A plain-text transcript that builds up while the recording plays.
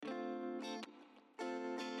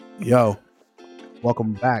Yo,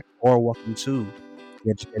 welcome back or welcome to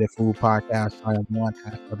the Educated Food Podcast. I am one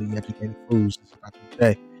half of the Educated Foods. This is Dr.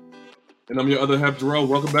 J. And I'm your other half, Jarrell.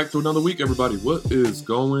 Welcome back to another week, everybody. What is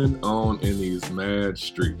going on in these mad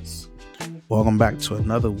streets? Welcome back to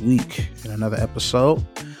another week and another episode.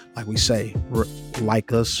 Like we say,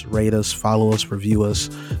 like us, rate us, follow us, review us,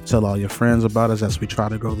 tell all your friends about us as we try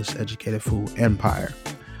to grow this educated food empire.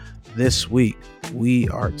 This week, we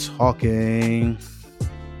are talking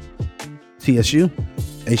TSU,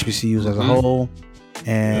 HBCUs as a whole,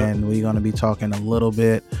 and we're going to be talking a little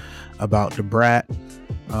bit about the brat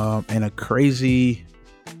and a crazy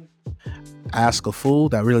ask a fool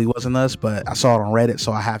that really wasn't us, but I saw it on Reddit,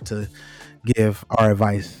 so I have to give our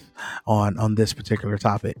advice on this particular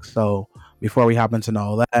topic. So before we hop into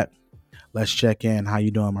all that, let's check in. How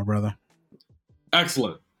you doing, my brother?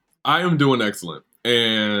 Excellent. I am doing excellent,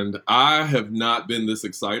 and I have not been this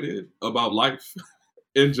excited about life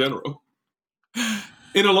in general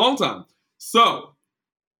in a long time. So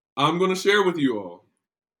I'm going to share with you all.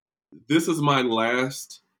 This is my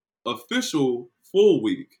last official full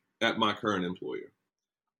week at my current employer,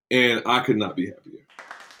 and I could not be happier.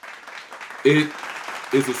 It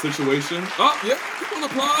is a situation. Oh, yeah, give them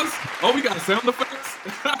applause. Oh, we got sound effects.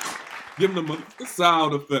 Give them the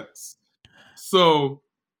sound effects. So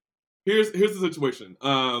here's the situation.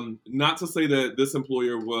 Not to say that this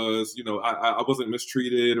employer was, I wasn't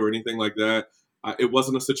mistreated or anything like that. It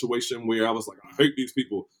wasn't a situation where I was like, I hate these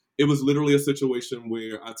people. It was literally a situation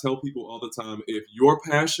where I tell people all the time, if your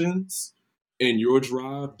passions and your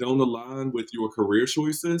drive don't align with your career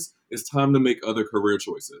choices, it's time to make other career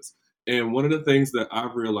choices. And one of the things that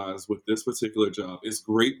I've realized with this particular job is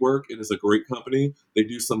great work. It is a great company. They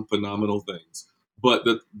do some phenomenal things. But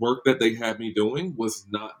the work that they had me doing was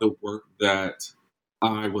not the work that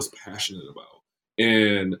I was passionate about.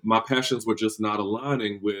 And my passions were just not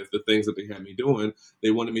aligning with the things that they had me doing.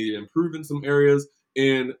 They wanted me to improve in some areas.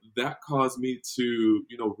 And that caused me to,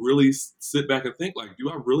 really sit back and think, like, do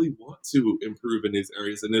I really want to improve in these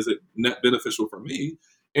areas? And is it net beneficial for me?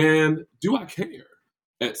 And do I care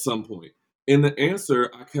at some point? And the answer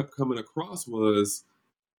I kept coming across was,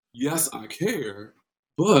 yes, I care,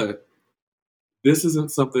 but this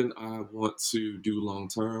isn't something I want to do long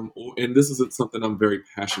term, and this isn't something I'm very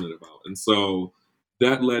passionate about. And so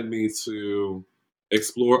that led me to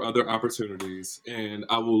explore other opportunities, and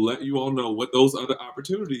I will let you all know what those other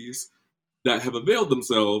opportunities that have availed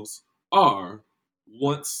themselves are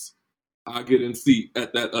once I get in seat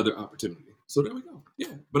at that other opportunity. So there we go.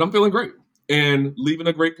 Yeah, but I'm feeling great. And leaving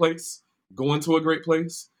a great place, going to a great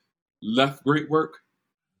place, left great work,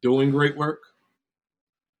 doing great work,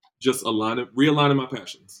 just realigning my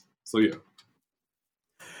passions. So yeah.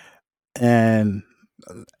 And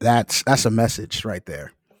that's a message right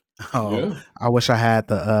there. I wish I had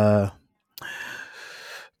the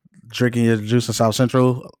drinking your juice in South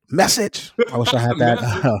Central message. I wish I had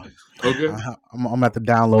that. Okay. I'm gonna have to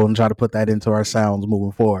download and try to put that into our sounds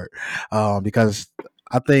moving forward, because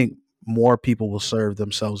I think more people will serve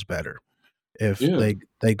themselves better if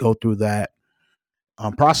they go through that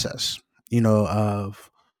process,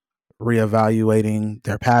 of reevaluating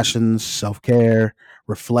their passions, self-care,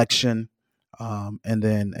 reflection, and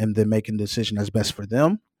then making the decision that's best for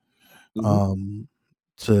them,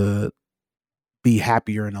 to be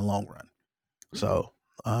happier in the long run. So,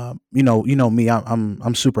 me,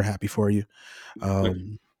 I'm super happy for you.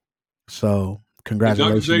 So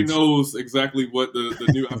congratulations. Dr. J knows exactly what the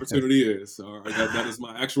new opportunity is. All right, that is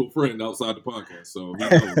my actual friend outside the podcast. So he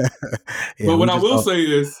knows. But what I will say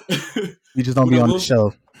is, you just don't be on the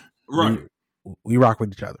show. Right. We rock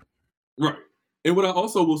with each other. Right. And what I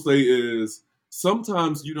also will say is,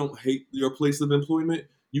 sometimes you don't hate your place of employment.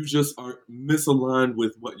 You just are misaligned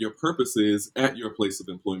with what your purpose is at your place of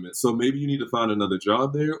employment. So maybe you need to find another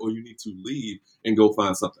job there, or you need to leave and go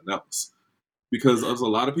find something else. Because there's a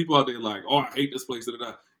lot of people out there like, oh, I hate this place.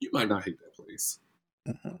 You might not hate that place.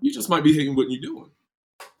 You just might be hating what you're doing.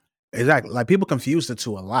 Exactly. Like, people confuse the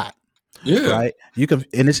two a lot. Yeah. Right.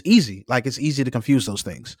 And it's easy. Like, it's easy to confuse those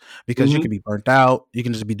things because you can be burnt out. You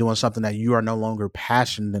can just be doing something that you are no longer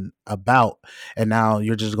passionate about. And now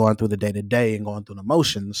you're just going through the day to day and going through the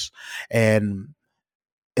motions. And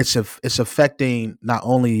it's affecting not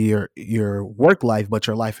only your work life, but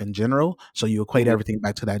your life in general. So you equate everything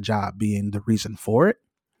back to that job being the reason for it,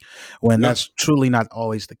 when that's truly not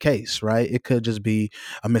always the case. Right. It could just be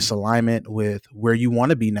a misalignment with where you want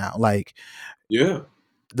to be now. Like,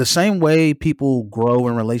 the same way people grow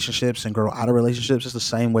in relationships and grow out of relationships is the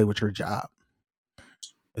same way with your job.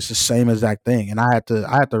 It's the same exact thing. And I had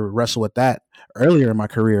to wrestle with that earlier in my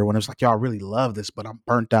career when it was like, yo, I really love this, but I'm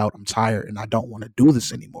burnt out, I'm tired, and I don't want to do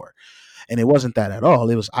this anymore. And it wasn't that at all.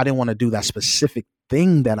 It was I didn't want to do that specific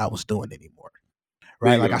thing that I was doing anymore.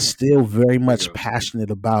 Right. Like I Bingo. still very much Bingo.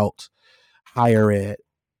 passionate about higher ed,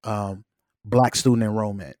 um, black student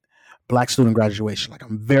enrollment, black student graduation. Like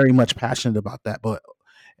I'm very much passionate about that. But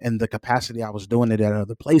in the capacity I was doing it at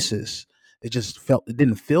other places, it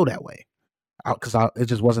didn't feel that way because it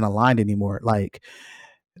just wasn't aligned anymore. Like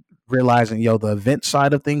realizing, yo, the event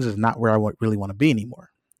side of things is not where really want to be anymore.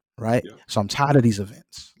 Right. Yeah. So I'm tired of these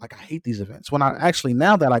events. Like I hate these events. When I actually,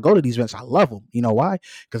 now that I go to these events, I love them. You know why?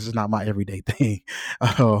 Because it's not my everyday thing.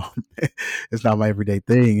 It's not my everyday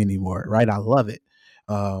thing anymore. Right. I love it.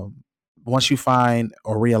 Once you find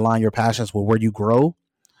or realign your passions with where you grow,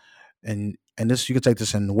 and this, you can take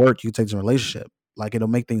this in work, you can take this in relationship, like it'll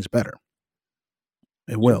make things better.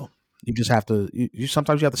 It Yeah. will. You just have to, you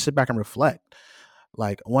sometimes you have to sit back and reflect.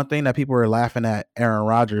 Like one thing that people were laughing at Aaron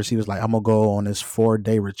Rodgers, he was like, I'm gonna go on this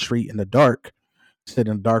 4-day retreat in the dark, sit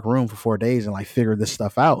in a dark room for 4 days and like figure this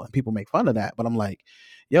stuff out. And people make fun of that. But I'm like,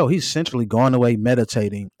 yo, he's essentially going away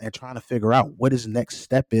meditating and trying to figure out what his next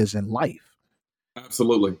step is in life.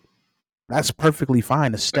 Absolutely. That's perfectly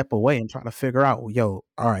fine to step away and try to figure out, yo,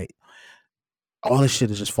 all right, all this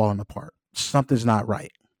shit is just falling apart. Something's not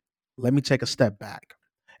right. Let me take a step back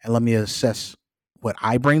and let me assess what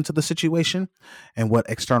I bring to the situation and what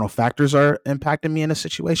external factors are impacting me in the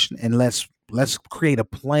situation. And let's create a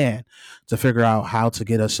plan to figure out how to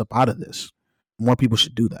get us up out of this. More people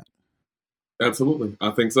should do that. Absolutely.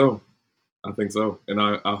 I think so. And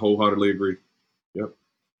I wholeheartedly agree. Yep.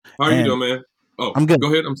 How are you And doing, man? Oh, I'm good.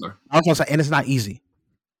 Go ahead. I'm sorry. I was gonna say, and it's not easy,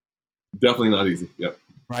 Definitely not easy. Yep.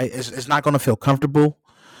 right? It's not gonna feel comfortable.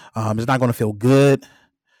 It's not gonna feel good.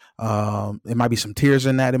 It might be some tears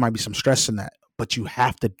in that. It might be some stress in that. But you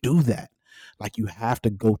have to do that. Like you have to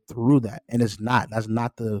go through that, and that's not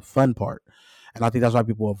the fun part. And I think that's why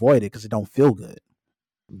people avoid it because it don't feel good.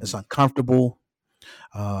 It's uncomfortable.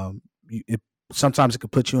 Um, sometimes it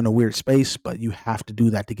could put you in a weird space, but you have to do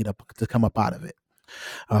that to come up out of it.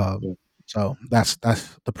 Yeah. So that's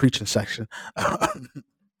the preaching section.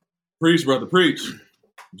 Preach, brother, preach.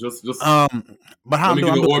 Just but how let I'm me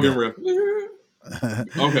doing, give I'm an doing organ good.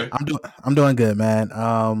 riff. Okay. I'm doing good,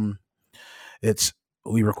 man. It's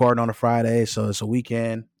we record on a Friday, so it's a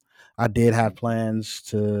weekend. I did have plans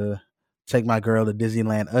to take my girl to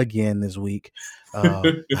Disneyland again this week,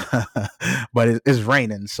 but it's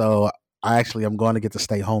raining, so I'm going to get to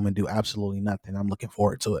stay home and do absolutely nothing. I'm looking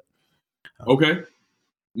forward to it. Okay.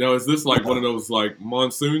 Now, is this like one of those like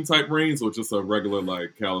monsoon type rains, or just a regular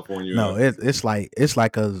like California? No, it's like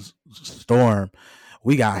a storm.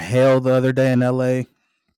 We got hail the other day in LA.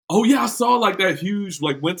 Oh yeah, I saw like that huge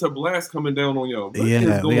like winter blast coming down on y'all. What is Yeah, we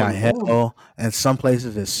got going on? hail, and some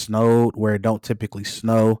places it snowed where it don't typically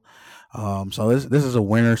snow. So this is a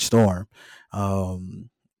winter storm, and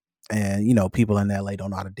people in LA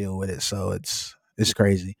don't know how to deal with it. So it's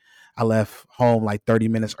crazy. I left home like 30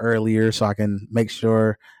 minutes earlier so I can make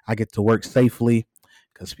sure I get to work safely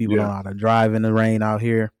because people don't know Yeah. how to drive in the rain out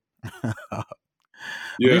here. I think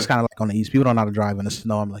Yeah. it's kind of like on the East. People don't know how to drive in the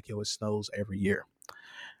snow. I'm like, yo, it snows every year.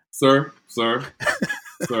 Sir,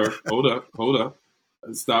 hold up.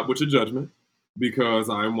 Stop with your judgment, because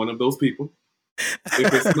I'm one of those people.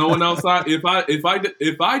 If it's snowing outside, if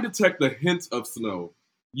I detect the hint of snow,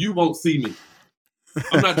 you won't see me.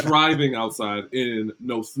 I'm not driving outside in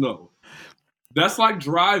no snow. That's like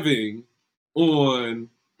driving on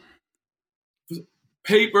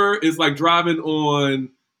paper. It's like driving on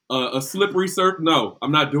a slippery surf. No,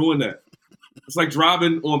 I'm not doing that. It's like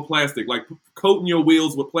driving on plastic, like coating your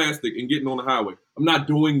wheels with plastic and getting on the highway. I'm not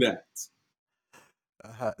doing that.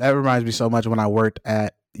 That reminds me so much when I worked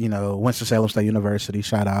at Winston-Salem State University.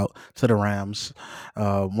 Shout out to the Rams.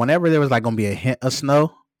 Whenever there was like gonna be a hint of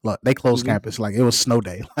snow, look, they closed campus. Like it was snow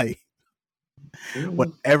day. Like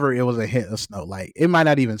whenever it was a hint of snow, like it might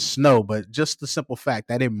not even snow, but just the simple fact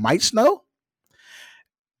that it might snow,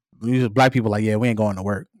 black people like, yeah, we ain't going to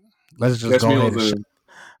work. Let's just Catch go me ahead on and the.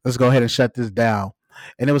 let's go ahead and shut this down.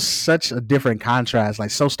 And it was such a different contrast, like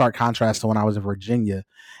so stark contrast to when I was in Virginia,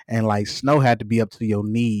 and like snow had to be up to your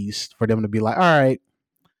knees for them to be like, all right,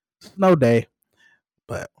 snow day.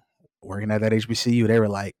 But working at that HBCU, they were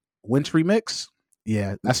like, wintry mix.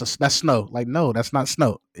 Yeah, that's snow. Like, no, that's not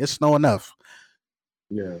snow. It's snow enough.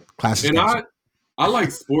 Yeah. Classes And canceled. I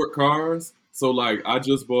like sport cars. So like I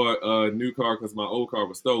just bought a new car because my old car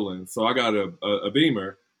was stolen. So I got a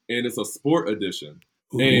Beamer, and it's a sport edition.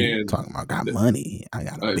 Ooh, And talking about got money. I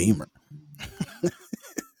got a Beamer.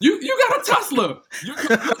 You got a Tesla. Your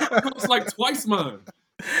car costs like twice mine.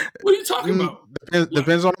 What are you talking about?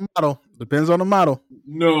 Depends on the model. Depends on the model.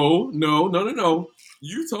 No.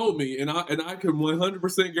 You told me, and I can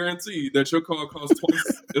 100% guarantee that your car costs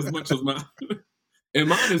twice as much as mine, and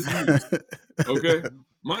mine is used. Okay,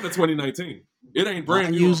 mine is 2019. It ain't brand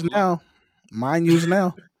Mine new. used now. Mine used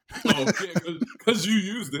now. Oh yeah, because you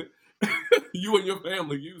used it. You and your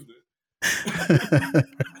family used it.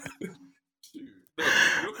 Shoot,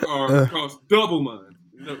 no, your car costs double mine.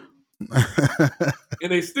 No.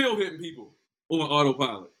 And they still hitting people on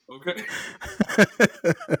autopilot. Okay.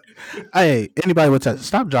 Hey, anybody would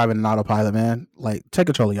stop driving an autopilot, man. Like, take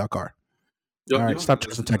control of your car. All right, stop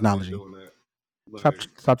trusting technology.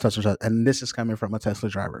 Stop touching that. And this is coming from a Tesla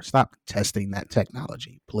driver. Stop testing that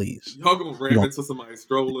technology, please. Y'all gonna ram into somebody's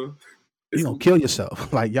stroller. You're gonna kill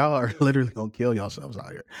yourself. Like, y'all are literally gonna kill yourselves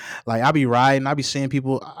out here. Like, I be riding, I be seeing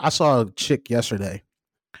people. I saw a chick yesterday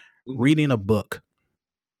reading a book.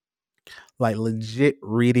 Like, legit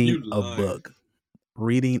reading a book.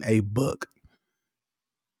 Reading a book.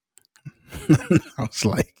 I was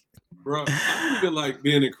like, bro, I don't even like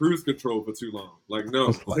being in cruise control for too long. Like,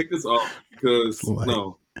 no, take this off because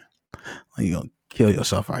no. You're gonna kill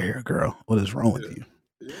yourself out here, girl. What is wrong with you?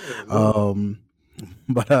 Yeah, no.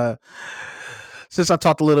 But since I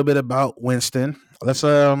talked a little bit about Winston, let's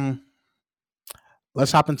hop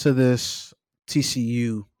into this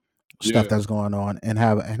TCU stuff that's going on and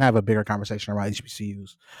have a bigger conversation around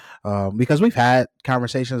HBCUs, because we've had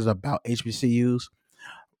conversations about HBCUs,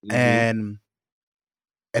 and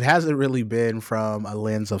it hasn't really been from a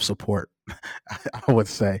lens of support, I would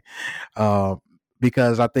say,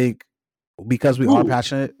 because I think because we are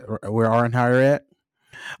passionate, we are in higher ed.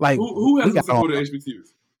 Like, who hasn't supported HBCUs?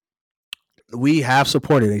 We have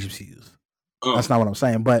supported HBCUs. Oh. That's not what I'm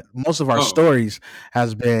saying. But most of our stories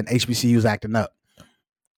has been HBCUs acting up.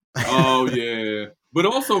 Oh, yeah. But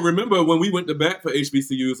also, remember when we went to bat for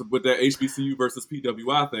HBCUs with that HBCU versus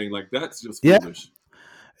PWI thing? Like, that's just foolish.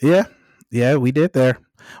 Yeah, we did there.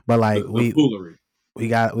 But, like, the foolery. We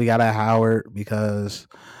got at Howard because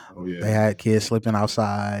they had kids sleeping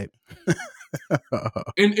outside.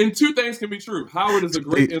 And two things can be true. Howard is a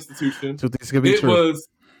great institution. Two things can be true.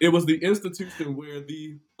 It was the institution where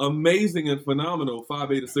the amazing and phenomenal Phi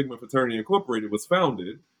Beta Sigma Fraternity Incorporated was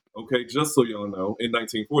founded. Okay, just so y'all know, in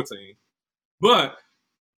 1914. But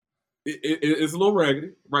it's a little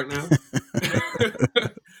raggedy right now.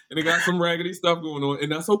 And it got some raggedy stuff going on.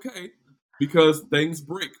 And that's okay because things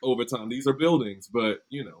break over time. These are buildings, but,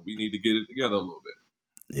 we need to get it together a little bit.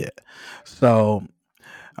 Yeah. So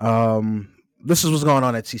this is what's going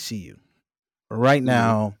on at TCU. Right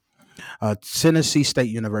now, Tennessee State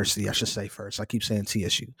University, I should say first. I keep saying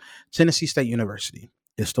TSU. Tennessee State University,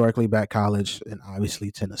 historically black college in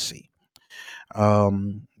obviously Tennessee.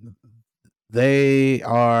 They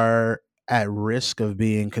are at risk of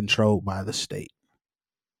being controlled by the state.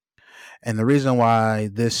 And the reason why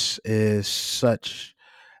this is such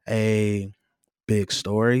a big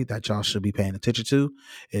story that y'all should be paying attention to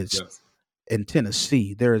is in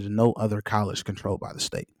Tennessee, there is no other college controlled by the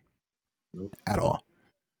state at all.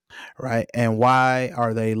 Right. And why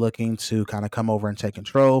are they looking to kind of come over and take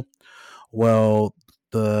control? Well,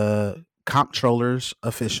 the comptroller's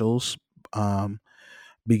officials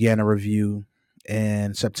began a review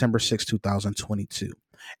in September 6, 2022.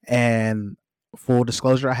 And full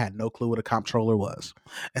disclosure, I had no clue what a comptroller was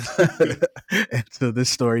until this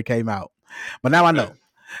story came out. But now I know.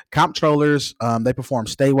 Comptrollers, they perform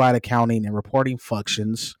statewide accounting and reporting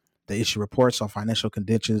functions. They issue reports on financial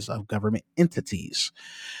conditions of government entities.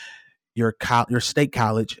 Your state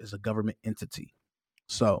college is a government entity.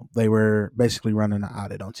 So they were basically running an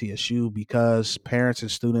audit on TSU because parents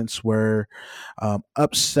and students were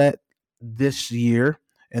upset this year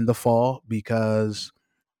in the fall because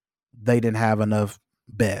they didn't have enough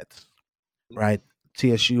beds, right?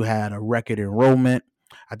 TSU had a record enrollment.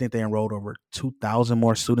 I think they enrolled over 2,000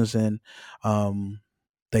 more students in.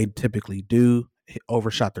 They typically do,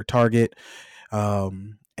 overshot their target.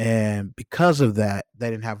 And because of that, they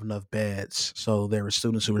didn't have enough beds. So there were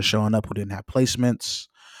students who were showing up who didn't have placements.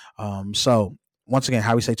 So once again,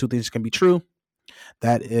 how we say two things can be true.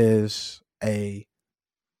 That is a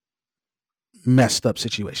messed up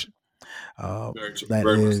situation.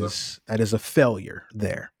 That is a failure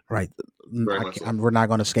there, right? We're not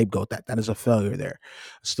going to scapegoat that. That is a failure there.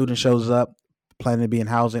 A student shows up planning to be in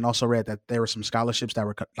housing. Also read that there were some scholarships that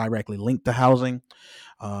were directly linked to housing.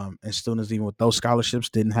 And students, even with those scholarships,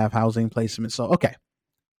 didn't have housing placement. So, okay,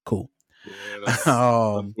 cool. Yeah, that's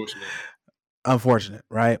unfortunate,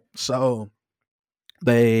 right? So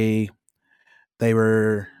they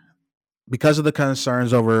were because of the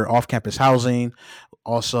concerns over off-campus housing,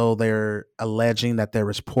 also they're alleging that there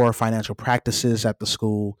is poor financial practices at the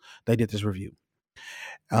school. They did this review.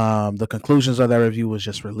 The conclusions of that review was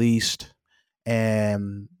just released,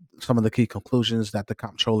 and some of the key conclusions that the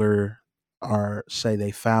comptroller are say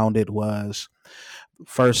they found it was: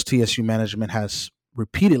 first, TSU management has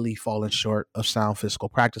repeatedly fallen short of sound fiscal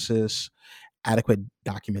practices, adequate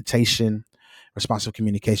documentation, responsive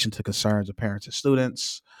communication to concerns of parents and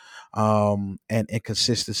students, and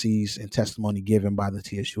inconsistencies in testimony given by the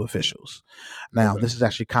TSU officials. Now, Okay. this is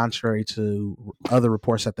actually contrary to other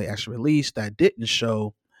reports that they actually released that didn't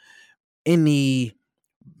show any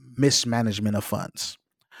mismanagement of funds.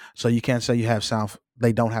 So you can't say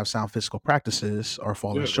they don't have sound fiscal practices or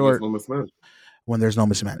falling Yeah, when there's short no mismanagement. when there's no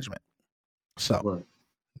mismanagement. So Right.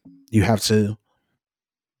 you have to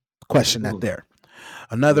question that Mm. there. Yeah.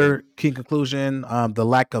 Another key conclusion: the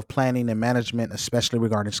lack of planning and management, especially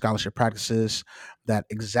regarding scholarship practices, that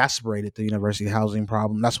exacerbated the university housing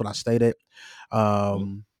problem. That's what I stated.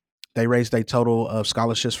 Mm. They raised a total of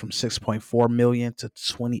scholarships from 6.4 million to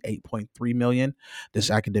 28.3 million this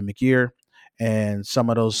academic year, and some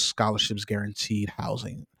of those scholarships guaranteed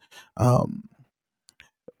housing, um,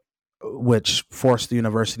 which forced the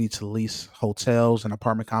university to lease hotels and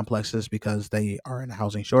apartment complexes because they are in a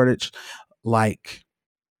housing shortage, like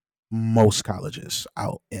most colleges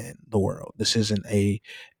out in the world. This isn't a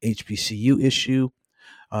HBCU issue.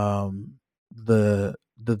 Um, the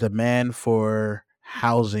demand for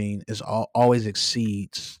housing always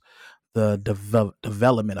exceeds the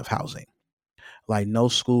development of housing. Like, no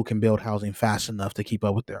school can build housing fast enough to keep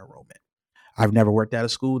up with their enrollment. I've never worked at a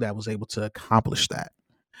school that was able to accomplish that.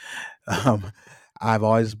 Um, I've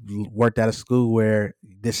always worked at a school where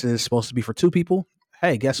this is supposed to be for two people.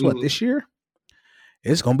 Hey, guess what? Mm-hmm. This year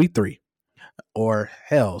it's gonna be three, or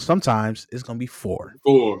hell, sometimes it's gonna be four.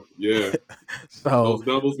 4. Yeah. So Those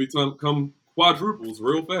doubles become quadruples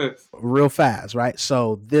real fast. real fast, right?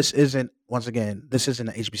 So this isn't, once again, this isn't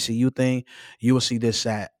an HBCU thing. You will see this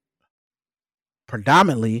at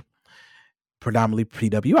predominantly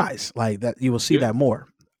PWIs, like that. You will see Yeah. that more,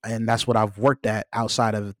 and that's what I've worked at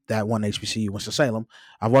outside of that one HBCU, Winston-Salem.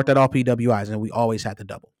 I've worked at all PWIs, and we always had to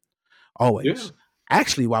double, Yeah. always.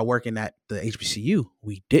 Actually, while working at the HBCU,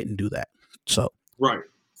 we didn't do that. So Right.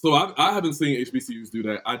 So I haven't seen HBCUs do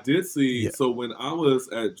that. I did see. yeah. So when I was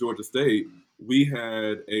at Georgia State, we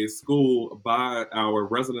had a school by our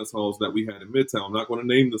residence halls that we had in Midtown. I'm not going to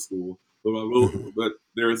name the school, but I will. Mhm. But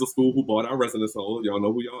there is a school who bought our residence hall. Y'all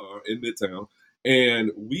know who y'all are in Midtown,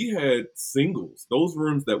 and we had singles. Those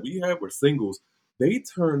rooms that we had were singles. They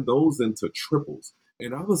turned those into triples,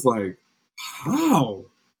 and I was like, how?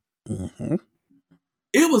 Mhm.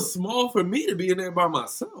 It was small for me to be in there by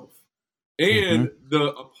myself. Mhm. And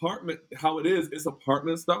the apartment, how it is, it's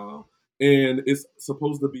apartment style, and it's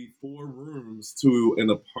supposed to be 4 rooms to an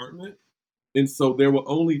apartment. And so there were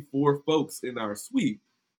only 4 folks in our suite,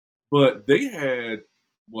 but they had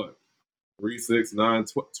what, 3, 6, 9,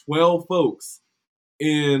 12 folks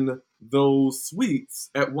in those suites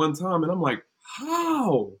at one time. And I'm like,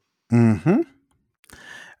 how? Mhm.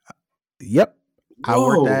 Yep. I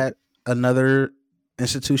worked Whoa. at another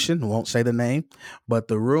institution, won't say the name, but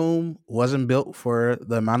the room wasn't built for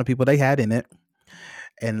the amount of people they had in it.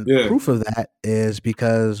 And Yeah. proof of that is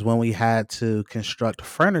because when we had to construct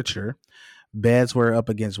furniture, beds were up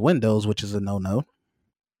against windows, which is a no.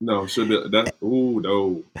 No, should be that. Ooh,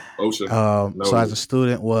 no. Ocean. So as No. a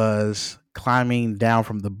student was climbing down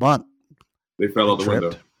from the bunk, They fell they out the window.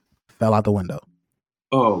 tripped, fell out the window,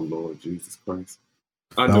 Oh, Lord Jesus Christ.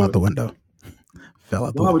 I fell knew out it. the window, fell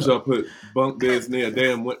out the Why would window. y'all put bunk beds near a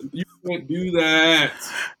damn window? You can't do that.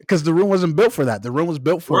 Because the room wasn't built for that. The room was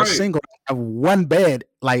built for a Right. single, have one bed,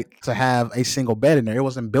 like to have a single bed in there. It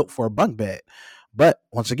wasn't built for a bunk bed. But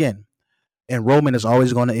once again, enrollment is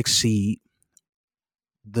always going to exceed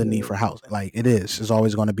the need Yeah. for housing. Like it is. It's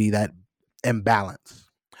always going to be that imbalance.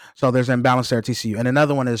 So there's an imbalance there at TCU. And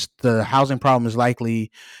another one is the housing problem is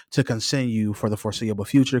likely to continue for the foreseeable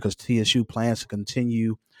future because TSU plans to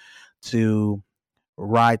continue to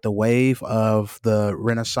ride the wave of the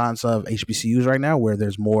renaissance of HBCUs right now, where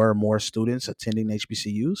there's more and more students attending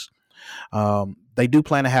HBCUs. They do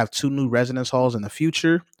plan to have 2 new residence halls in the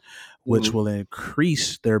future, which Mhm. will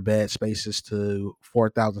increase their bed spaces to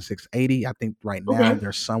 4,680. I think right now Okay.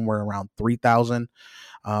 they're somewhere around 3,000.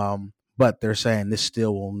 But they're saying this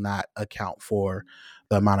still will not account for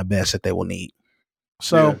the amount of beds that they will need. Yeah.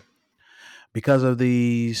 So, because of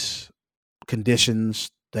these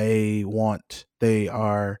conditions, they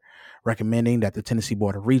are recommending that the Tennessee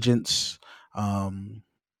Board of Regents kind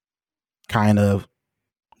of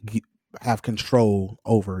have control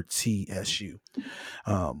over TSU,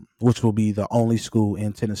 which will be the only school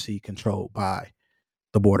in Tennessee controlled by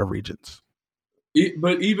the Board of Regents.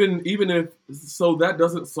 But even if so, that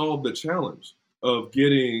doesn't solve the challenge of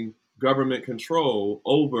getting government control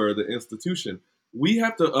over the institution. We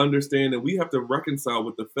have to understand and we have to reconcile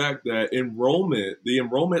with the fact that the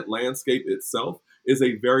enrollment landscape itself is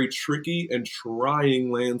a very tricky and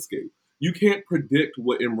trying landscape. You can't predict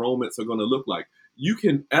what enrollments are going to look like. You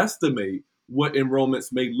can estimate what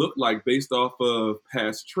enrollments may look like based off of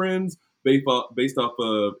past trends, based off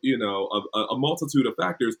of a multitude of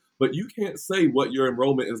factors, but you can't say what your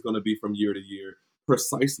enrollment is going to be from year to year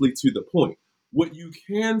precisely to the point. What you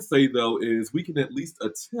can say though is we can at least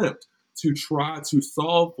attempt to try to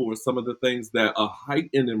solve for some of the things that a height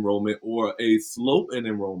in enrollment or a slope in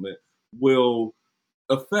enrollment will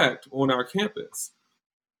affect on our campus.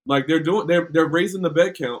 Like they're raising the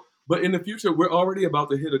bed count, but in the future, we're already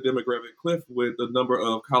about to hit a demographic cliff with the number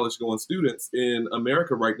of college-going students in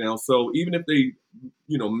America right now. So even if they,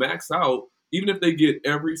 max out, even if they get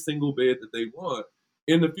every single bed that they want,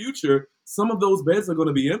 in the future, some of those beds are going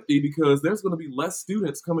to be empty because there's going to be less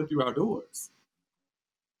students coming through our doors.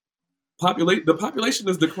 The population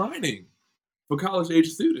is declining for college-age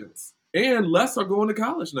students, and less are going to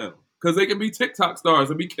college now because they can be TikTok stars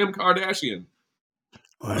and be Kim Kardashian.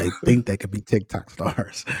 Or they think they could be TikTok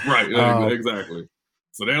stars. Right, exactly.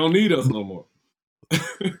 So they don't need us no more.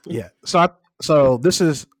 Yeah. So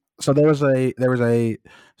there was a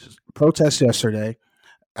protest yesterday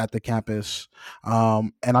at the campus,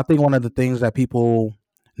 and I think one of the things that people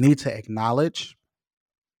need to acknowledge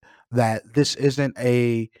that this isn't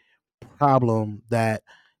a problem that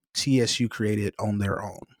TSU created on their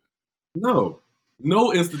own. No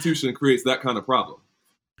institution creates that kind of problem.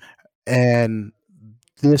 And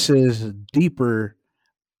this is deeper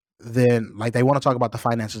than, like, they want to talk about the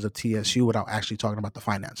finances of TSU without actually talking about the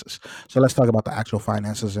finances. So let's talk about the actual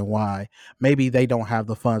finances and why maybe they don't have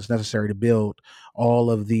the funds necessary to build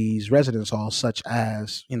all of these residence halls, such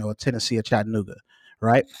as, a Tennessee or Chattanooga,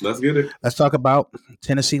 right? Let's get it. Let's talk about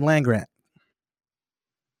Tennessee land grant.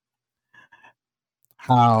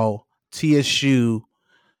 How TSU,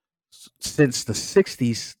 since the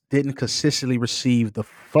 60s, didn't consistently receive the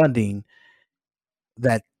funding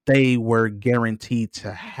that they were guaranteed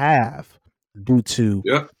to have due to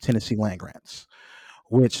Tennessee land grants,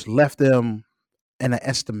 which left them in an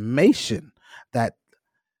estimation that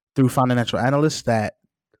through financial analysts that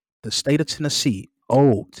the state of Tennessee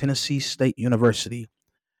owed Tennessee State University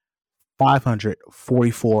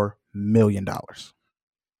 $544 million.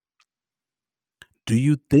 Do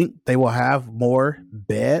you think they will have more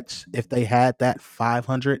beds if they had that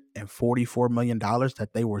 $544 million that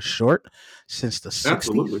they were short since the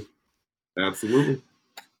 60s? Absolutely.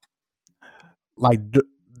 Like,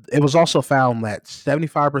 it was also found that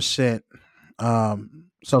 75%,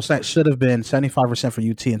 so that should have been 75% for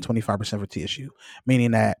UT and 25% for TSU,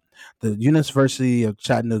 meaning that the University of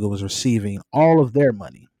Chattanooga was receiving all of their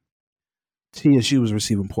money. TSU was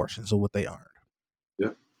receiving portions of what they earned. Yeah,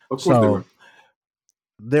 of course they were.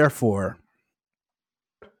 Therefore,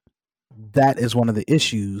 that is one of the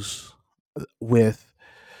issues with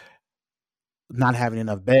not having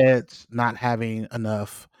enough beds, not having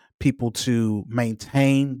enough people to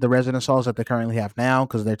maintain the residence halls that they currently have now,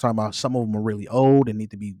 because they're talking about some of them are really old and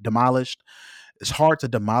need to be demolished. It's hard to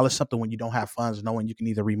demolish something when you don't have funds, knowing you can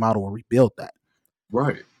either remodel or rebuild that.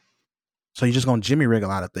 Right. So you're just going to jimmy rig a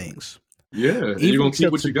lot of things. Yeah, you're going to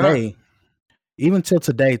keep what you got. Even till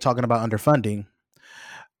today, talking about underfunding,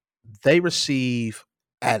 they receive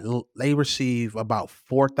about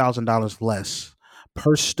 $4,000 less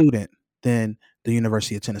per student than the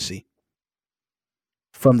University of Tennessee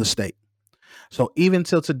from the state. So even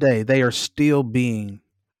till today, they are still being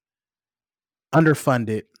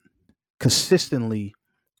underfunded consistently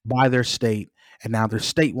by their state. And now their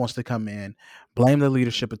state wants to come in, blame the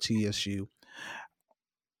leadership of TSU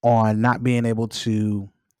on not being able to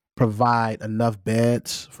provide enough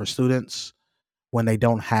beds for students when they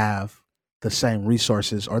don't have the same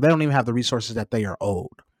resources, or they don't even have the resources that they are owed.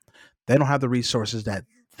 They don't have the resources that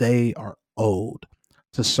they are owed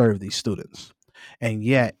to serve these students. And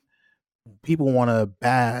yet people want to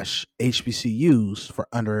bash HBCUs for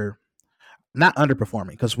not underperforming,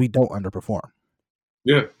 because we don't underperform.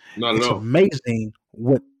 Yeah, not at all. It's amazing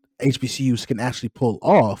what HBCUs can actually pull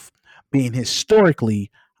off, being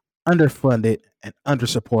historically underfunded and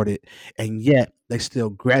undersupported, and yet they still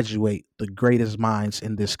graduate the greatest minds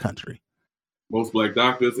in this country. Most Black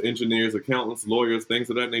doctors, engineers, accountants, lawyers, things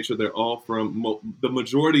of that nature, they're all from, the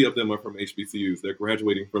majority of them are from HBCUs. They're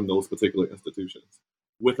graduating from those particular institutions.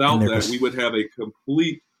 Without that, we would have a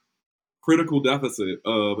complete critical deficit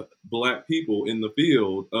of black people in the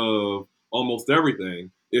field of almost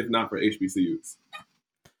everything, if not for HBCUs.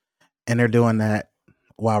 And they're doing that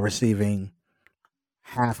while receiving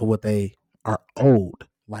half of what they are owed,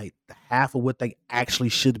 like half of what they actually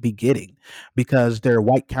should be getting, because their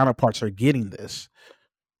white counterparts are getting this.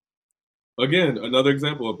 Again, another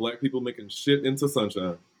example of black people making shit into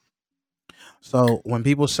sunshine. So when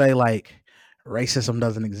people say like racism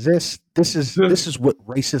doesn't exist, this is what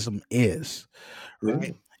racism is, right?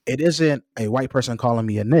 Yeah. It isn't a white person calling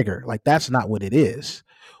me a nigger. Like that's not what it is.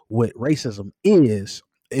 What racism is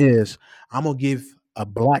I'm gonna give a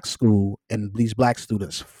black school and these black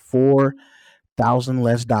students $4,000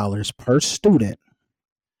 less dollars per student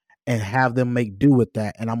and have them make do with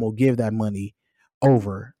that, and I'm gonna give that money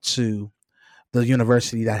over to the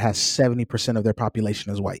university that has 70% of their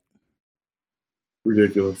population as white.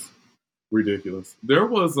 Ridiculous. Ridiculous. There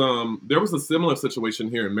was a similar situation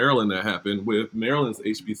here in Maryland that happened with Maryland's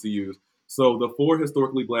HBCUs. So the four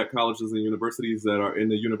historically black colleges and universities that are in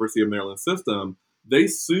the University of Maryland system, they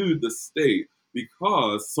sued the state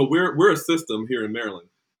because we're a system here in Maryland,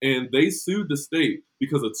 and they sued the state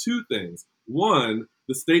because of two things. One,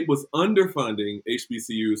 the state was underfunding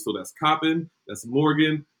HBCUs, so that's Coppin, that's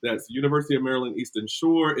Morgan, that's University of Maryland Eastern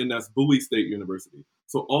Shore, and that's Bowie State University.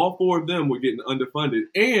 So all four of them were getting underfunded.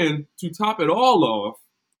 And to top it all off,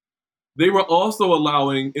 they were also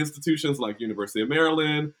allowing institutions like University of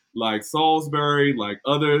Maryland, like Salisbury, like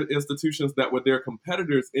other institutions that were their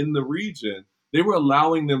competitors in the region. They were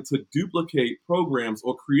allowing them to duplicate programs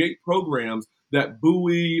or create programs that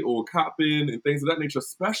Bowie or Coppin and things of that nature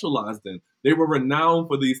specialized in. They were renowned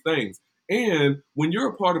for these things. And when you're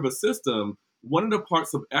a part of a system, one of the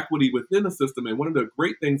parts of equity within the system, and one of the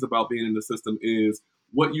great things about being in the system is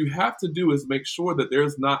what you have to do is make sure that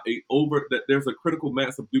there's a critical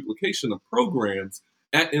mass of duplication of programs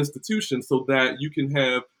at institutions so that you can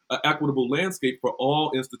have an equitable landscape for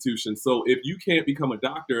all institutions. So if you can't become a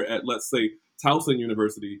doctor at, let's say, Towson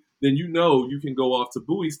University, then you can go off to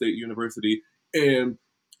Bowie State University and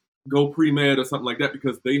go pre-med or something like that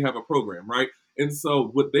because they have a program, right? And so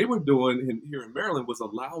what they were doing here in Maryland was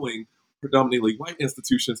allowing predominantly white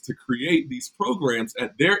institutions to create these programs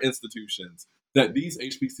at their institutions that these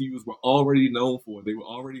HBCUs were already known for. They were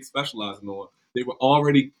already specializing on. They were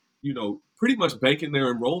already, pretty much banking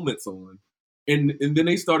their enrollments on. And then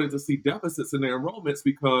they started to see deficits in their enrollments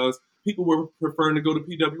because people were preferring to go to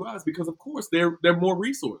PWIs because, of course, they're more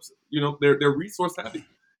resources. They're resource heavy.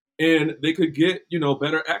 And they could get,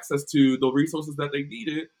 better access to the resources that they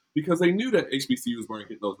needed because they knew that HBCUs weren't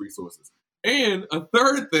getting those resources. And a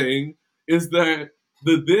third thing is that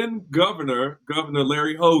the then Governor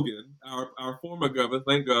Larry Hogan, our former governor,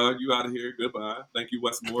 thank God you out of here, goodbye. Thank you,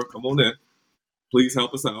 Westmore, come on in. Please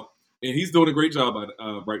help us out. And he's doing a great job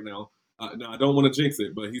right now. Now, I don't want to jinx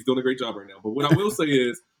it, but he's doing a great job right now. But what I will say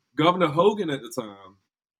is Governor Hogan at the time,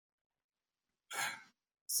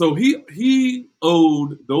 so he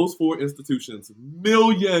owed those four institutions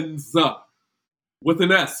millions, with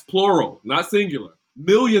an S, plural, not singular,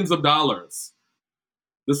 millions of dollars.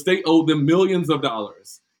 The state owed them millions of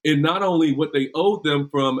dollars. And not only what they owed them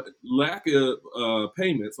from lack of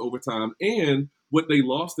payments over time and what they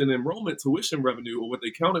lost in enrollment tuition revenue or what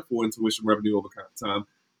they counted for in tuition revenue over time,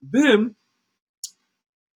 then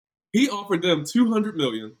he offered them $200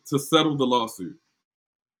 million to settle the lawsuit.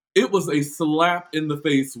 It was a slap in the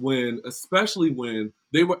face especially when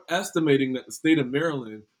they were estimating that the state of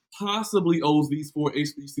Maryland possibly owes these four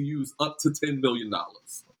HBCUs up to $10 million.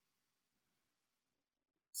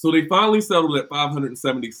 So they finally settled at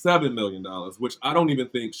 $577 million, which I don't even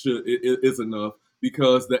think is enough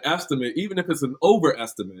because the estimate, even if it's an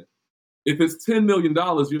overestimate, if it's $10 million,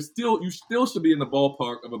 you still should be in the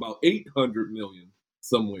ballpark of about $800 million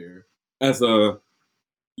somewhere as a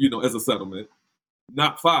settlement.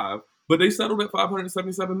 Not five, but they settled at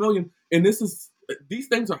 $577 million. And these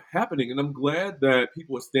things are happening. And I'm glad that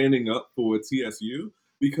people are standing up for TSU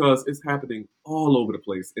because it's happening all over the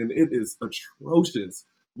place. And it is atrocious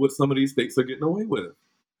what some of these states are getting away with.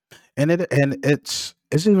 And it's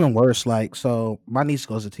even worse. Like, so my niece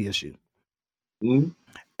goes to TSU. Mm-hmm.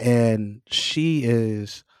 And she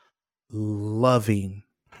is loving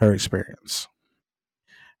her experience.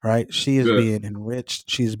 Right? She is being enriched.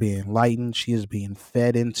 She's being enlightened. She is being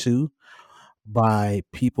fed into by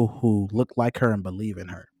people who look like her and believe in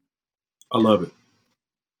her. I love it.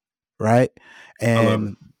 Right?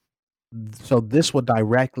 And so this will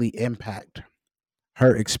directly impact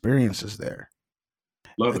her experiences there.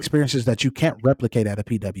 Experiences that you can't replicate at a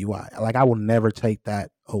PWI. Like, I will never take that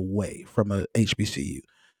away from a HBCU.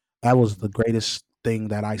 That was the greatest thing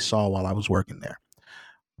that I saw while I was working there.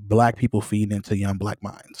 Black people feeding into young black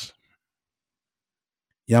minds.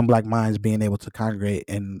 Young black minds being able to congregate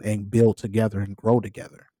and build together and grow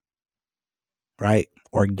together, right?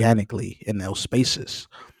 Organically in those spaces.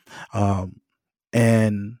 Um,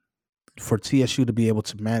 and for TSU to be able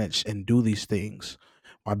to manage and do these things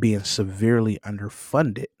while being severely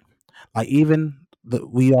underfunded, like even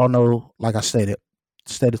we all know, like I stated,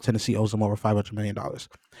 the state of Tennessee owes them over $500 million.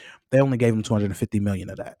 They only gave them 250 million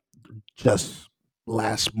of that just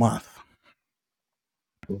last month.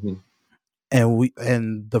 Mm-hmm.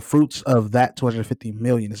 And the fruits of that 250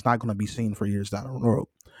 million is not going to be seen for years down the road.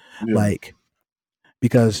 Yeah. Like,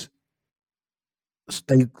 because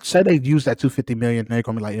they said they use that 250 million, they're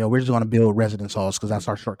going to be like, we're just going to build residence halls because that's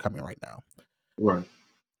our shortcoming right now. Right.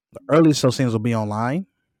 The earliest those things will be online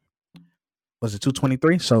was it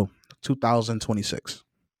 223? So 2026.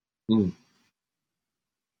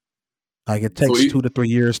 Like it takes 2 to 3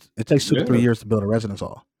 years. It takes 2 to 3 years to build a residence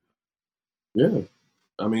hall. Yeah.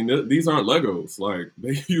 I mean, these aren't Legos. Like,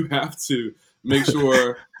 you have to make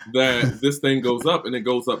sure that this thing goes up and it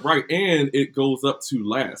goes up right, and it goes up to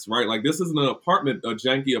last, right? Like, this isn't a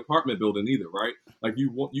janky apartment building either, right? Like,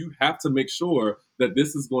 you have to make sure that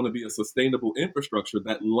this is going to be a sustainable infrastructure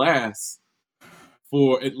that lasts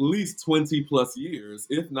for at least 20 plus years,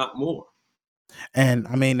 if not more. And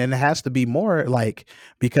I mean, and it has to be more, like,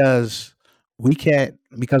 because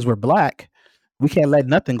we're black, we can't let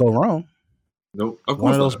nothing go wrong. Nope.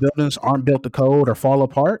 One of those buildings aren't built to code or fall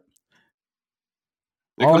apart.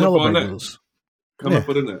 All hell break loose. Come up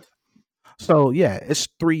with a net. So yeah, it's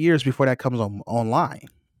 3 years before that comes online.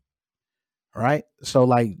 Right? So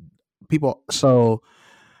like so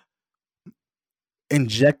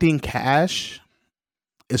injecting cash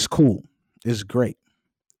is cool. It's great.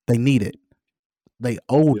 They need it. They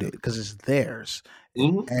owed it because it's theirs.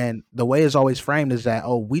 Mm-hmm. And the way it's always framed is that,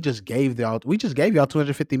 we just gave y'all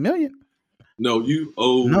 250 million. No, you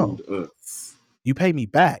owed us. You pay me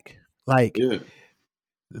back. Like,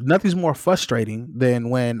 nothing's more frustrating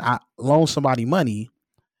than when I loan somebody money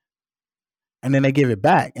and then they give it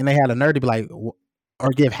back, and they had a nerve to be like, or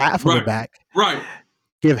give half of it back. Right.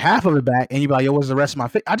 Give half of it back, and you be like, what's the rest of my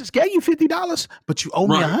fee? I just gave you $50, but you owe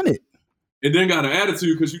me $100. And then got an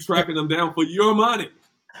attitude because you're tracking them down for your money.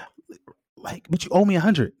 Like, but you owe me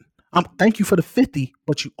 $100. Thank you for the 50,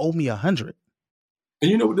 but you owe me $100. And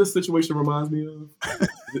you know what this situation reminds me of?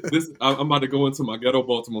 I'm about to go into my ghetto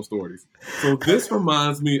Baltimore stories. So this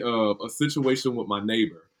reminds me of a situation with my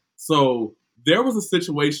neighbor. So there was a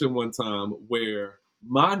situation one time where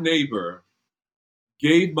my neighbor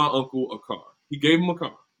gave my uncle a car. He gave him a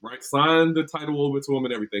car, right? Signed the title over to him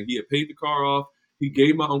and everything. He had paid the car off. He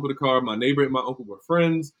gave my uncle the car. My neighbor and my uncle were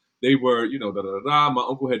friends. They were, My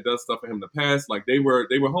uncle had done stuff for him in the past. Like, they were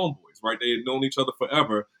homeboys, right? They had known each other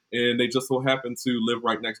forever, and they just so happened to live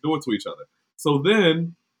right next door to each other. So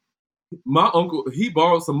then my uncle, he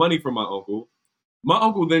borrowed some money from my uncle. My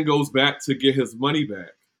uncle then goes back to get his money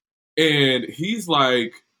back. And he's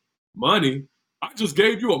like, money? I just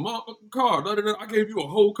gave you a motherfucking car. I gave you a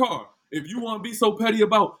whole car. If you want to be so petty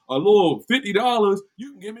about a little $50,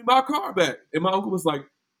 you can give me my car back. And my uncle was like,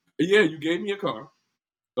 yeah, you gave me a car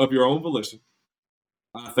of your own volition.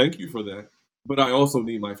 I thank you for that. But I also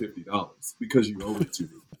need my $50 because you owe it to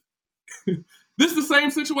me. This is the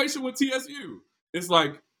same situation with TSU. It's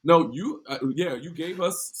like, no, you gave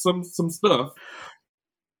us some stuff,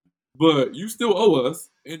 but you still owe us.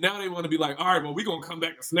 And now they want to be like, all right, well, we're going to come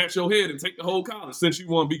back and snatch your head and take the whole college since you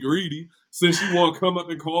want to be greedy, since you want to come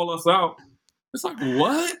up and call us out. It's like,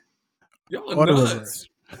 what? Y'all are nuts.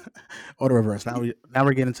 Order reverse. Now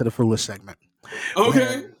we're getting to the foolish segment.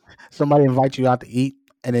 Okay. When somebody invites you out to eat,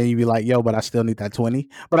 and then you be like, yo, but I still need that 20.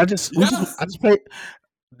 But I just paid.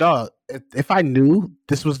 Dog, if I knew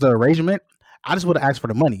this was the arrangement, I just would have asked for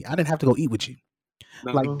the money. I didn't have to go eat with you.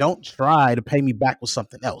 No. Like, don't try to pay me back with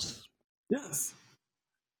something else. Yes.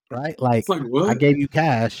 Right? Like I gave you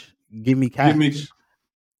cash. Give me cash.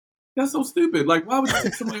 That's so stupid. Like, why would you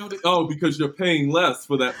take somebody out? Oh, because you're paying less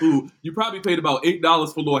for that food. You probably paid about $8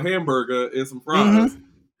 for a little hamburger and some fries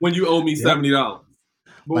when you owe me $70.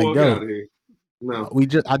 Boy, like, get out of here. No.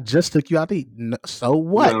 I just took you out to eat. No, so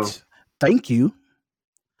what? No. Thank you.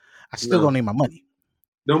 I still don't need my money.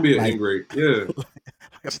 Don't be an ingrate. Yeah.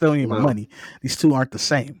 I still need my money. These two aren't the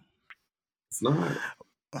same. It's not.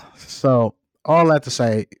 So all that to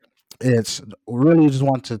say, it's really just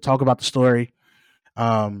want to talk about the story,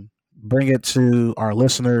 bring it to our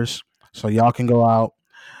listeners so y'all can go out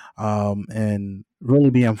and really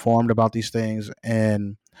be informed about these things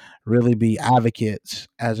and really be advocates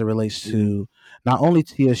as it relates to not only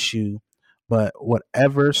TSU, but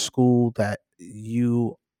whatever school that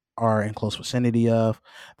you are in close vicinity of,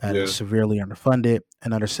 that is Yeah, severely underfunded,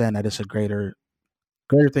 and understand that it's a greater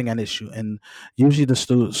thing an issue. And usually the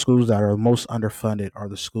schools that are most underfunded are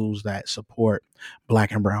the schools that support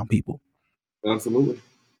Black and brown people. absolutely,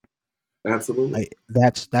 absolutely. Like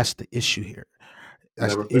that's the issue here.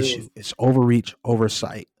 That's Never the issue. fails. It's overreach,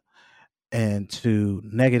 oversight, and to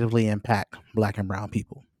negatively impact Black and brown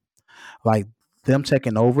people. Like them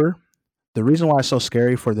taking over. The reason why it's so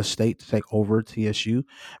scary for the state to take over TSU,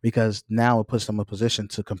 because now it puts them in a position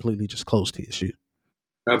to completely just close TSU.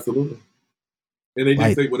 Absolutely. And they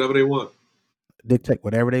Like dictate whatever they want. dictate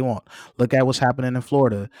whatever they want. Look at what's happening in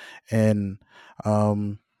Florida, and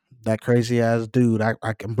um, that crazy ass dude. I'm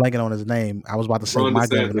blanking on his name. I was about to say Ron my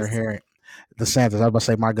governor DeSantis. here, DeSantis. I was about to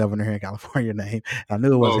say my governor here in California name. I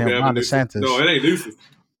knew it was Oh, him, Gavin Ron Newsom. No, DeSantis. it ain't Newsom.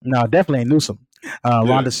 No, definitely ain't Newsom. Ron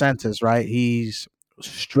Yeah. DeSantis, right? He's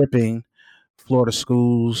stripping Florida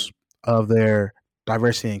schools of their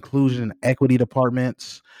diversity, inclusion, and equity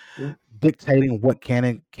departments, Yeah. dictating what can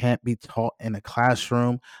and can't be taught in a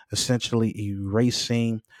classroom, essentially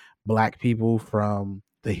erasing Black people from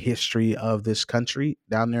the history of this country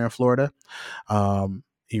down there in Florida,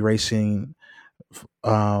 erasing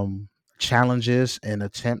um, challenges and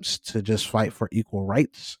attempts to just fight for equal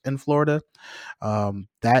rights in Florida.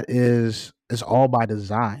 That is all by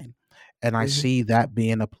design, and I Mhm. see that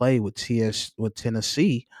being a play with with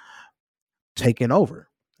Tennessee taking over.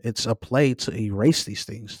 It's a play to erase these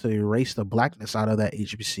things, to erase the blackness out of that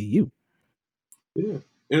HBCU. Yeah.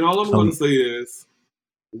 And all I'm So going to say is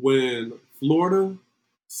when Florida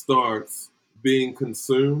starts being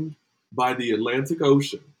consumed by the Atlantic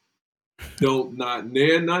Ocean, don't not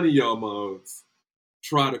none of y'all mugs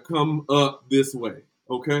try to come up this way,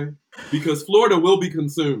 okay? Because Florida will be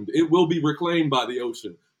consumed. It will be reclaimed by the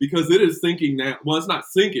ocean because it is sinking now. Well, it's not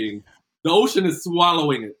sinking. The ocean is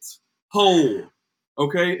swallowing it whole,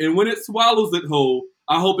 okay? And when it swallows it whole,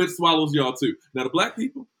 I hope it swallows y'all too. Now, the black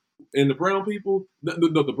people and the brown people,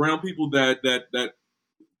 the brown people that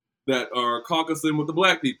are caucusing with the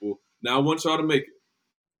black people. Now, I want y'all to make it.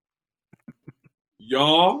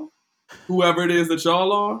 Y'all whoever it is that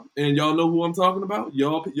y'all are, and y'all know who I'm talking about,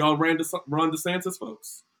 y'all Ron DeSantis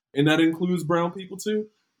folks, and that includes brown people too.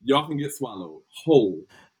 Y'all can get swallowed whole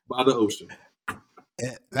by the ocean.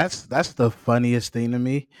 that's the funniest thing to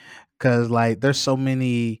me, because like there's so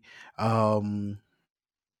many um,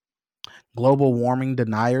 global warming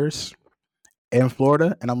deniers in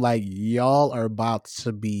Florida, and I'm like, y'all are about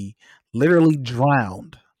to be literally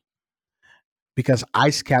drowned because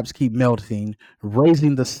ice caps keep melting,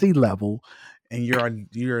 raising the sea level, and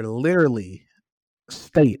you're literally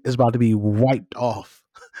state is about to be wiped off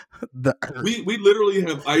the earth. We literally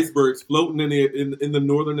have icebergs floating in the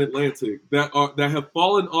northern Atlantic that have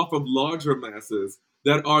fallen off of larger masses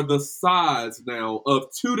that are the size now of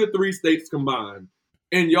 2 to 3 states combined,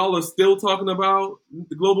 and y'all are still talking about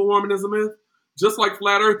the global warming as a myth, just like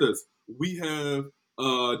flat earthers. We have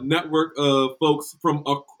a network of folks from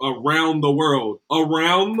around the world.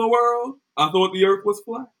 Around the world, I thought the Earth was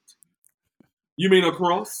flat. You mean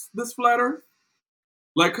across this flat Earth?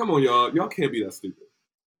 Like, come on, y'all. Y'all can't be that stupid.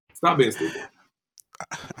 Stop being stupid.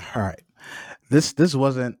 All right, this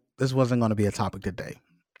wasn't going to be a topic today.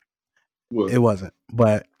 What? It wasn't,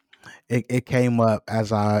 but it came up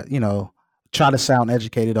as I try to sound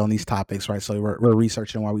educated on these topics, right? So we're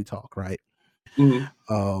researching while we talk, right?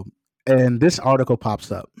 Mm-hmm. Um, and this article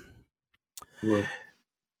pops up. What?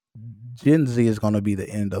 Gen Z is going to be the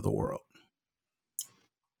end of the world.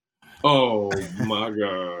 Oh my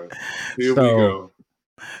God. Here we So go.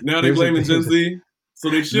 Now they here's blaming Gen here's Z. So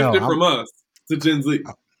they no, shifted from us to Gen Z.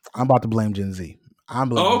 I'm about to blame Gen Z. I'm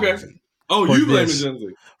Oh, blaming Gen okay. Z Oh, for you blaming this. Gen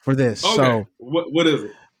Z. For this. Okay. What is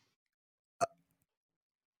it?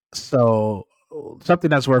 So something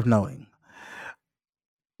that's worth knowing.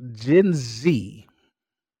 Gen Z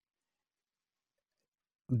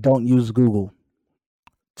don't use Google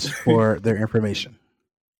for their information.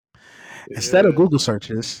 Instead of Yeah. Google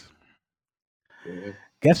searches, Yeah.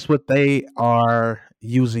 guess what they are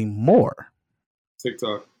using more?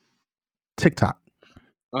 TikTok. TikTok.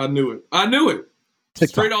 I knew it. I knew it.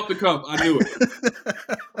 Straight TikTok. off the cuff. I knew it.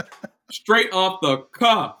 Straight off the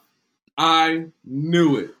cuff. I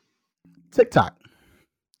knew it. TikTok.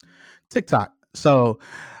 TikTok. So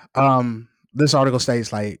this article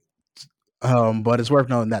states like but it's worth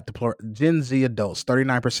noting that Gen Z adults,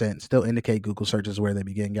 39%, still indicate Google searches where they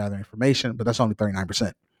begin gathering information, but that's only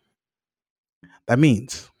 39%. That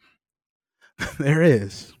means there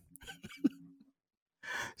is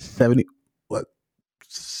 70, what,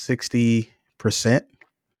 60%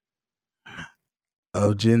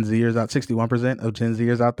 of Gen Zers 61% of Gen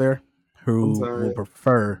Zers out there I'm who will tired.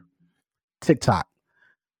 prefer TikTok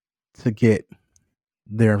to get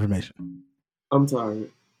their information. I'm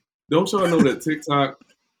tired. Don't y'all know that TikTok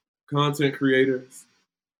content creators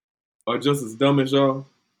are just as dumb as y'all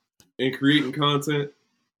in creating content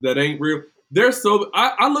that ain't real? They're so.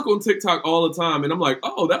 I look on TikTok all the time, and I'm like,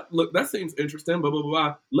 oh, that seems interesting. Blah blah blah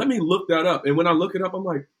blah. Let me look that up. And when I look it up, I'm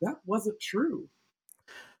like, that wasn't true.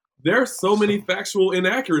 There are so many factual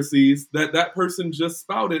inaccuracies that person just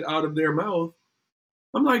spouted out of their mouth.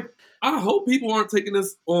 I'm like, I hope people aren't taking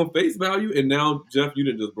this on face value. And now, Jeff, you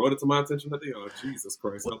didn't just brought it to my attention that they are. Jesus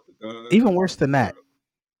Christ, help the God. Even worse than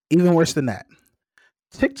that.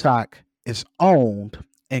 TikTok is owned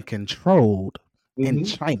and controlled in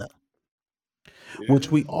China,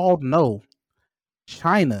 which we all know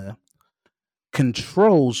China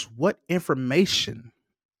controls what information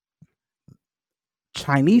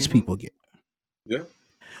Chinese people get. Yeah.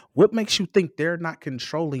 What makes you think they're not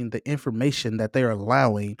controlling the information that they're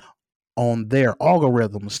allowing on their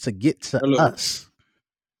algorithms to get to us?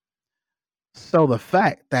 So the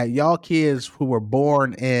fact that y'all kids who were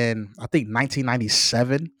born in, I think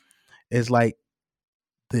 1997 is like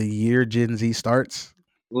the year Gen Z starts.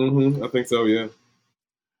 I think so, yeah.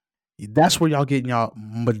 That's where y'all getting y'all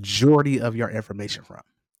majority of your information from.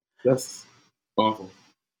 That's awful.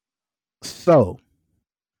 So,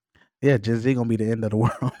 yeah, Gen Z gonna be the end of the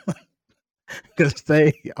world because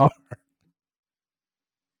they are.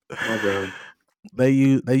 My God. They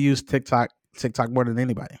use TikTok more than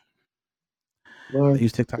anybody. They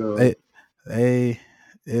use TikTok.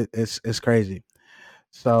 It's crazy.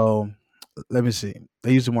 So let me see.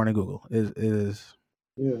 They use it more than Google. It is.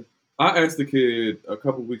 Yeah. I asked the kid a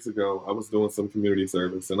couple weeks ago. I was doing some community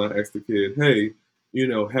service, and I asked the kid, "Hey,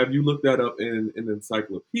 have you looked that up in an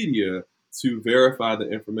encyclopedia to verify the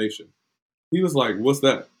information?" He was like, "What's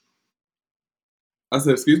that?" I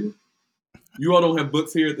said, "Excuse me? You all don't have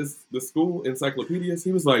books here at the school, encyclopedias?"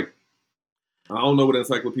 He was like, "I don't know what an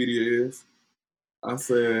encyclopedia is." I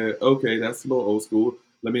said, "Okay, that's a little old school.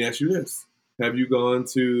 Let me ask you this. Have you gone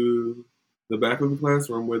to the back of the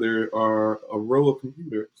classroom where there are a row of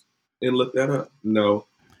computers and looked that up?" No.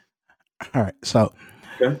 All right. So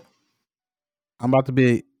okay. I'm about to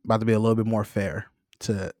be a little bit more fair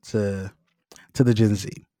to the Gen Z.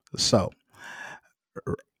 So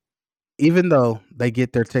even though they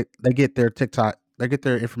get their TikTok, they get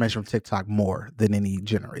their information from TikTok more than any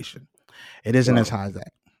generation, it isn't as high as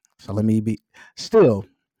that. So let me be still.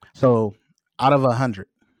 So out of 100,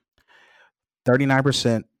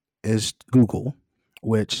 39% is Google,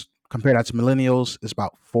 which compared that to millennials is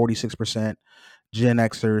about 46%, Gen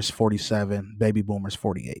Xers 47%, baby boomers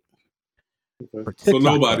 48%. Okay. TikTok, so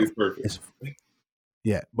nobody's perfect.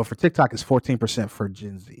 Yeah, but for TikTok it's 14% for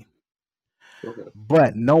Gen Z. Okay.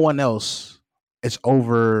 But no one else is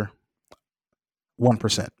over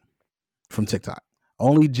 1% from TikTok.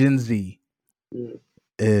 Only Gen Z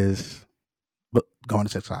is going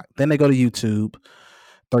to TikTok. Then they go to YouTube,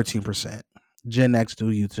 13%. Gen X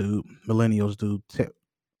do YouTube. Millennials do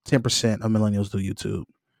 10% of millennials do YouTube.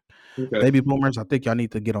 Okay. Baby boomers, I think y'all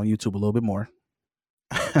need to get on YouTube a little bit more.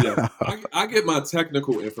 Yeah, I get my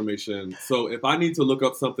technical information. So if I need to look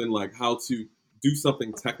up something like how to do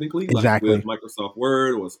something technically, like with Microsoft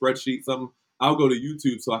Word or a spreadsheet, something, I'll go to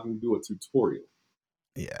YouTube so I can do a tutorial.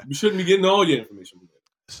 Yeah. You shouldn't be getting all your information from there.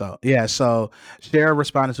 So share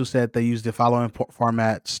respondents who said they use the following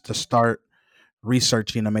formats to start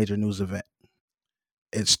researching a major news event.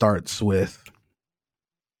 It starts with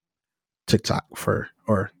TikTok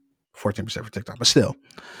or 14% for TikTok, but still.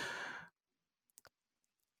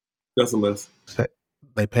 That's a mess.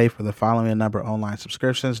 They pay for the following number of online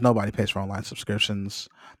subscriptions. Nobody pays for online subscriptions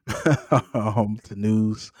to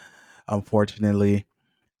news, unfortunately,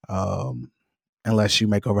 unless you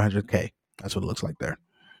make over 100K. That's what it looks like there.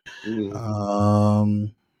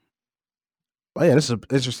 But yeah, this is an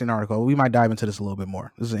interesting article. We might dive into this a little bit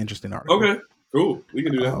more. This is an interesting article. Okay, cool. We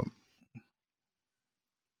can do that.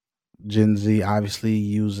 Gen Z obviously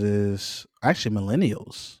uses, actually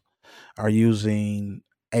millennials are using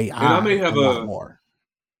AI and I may have a lot more.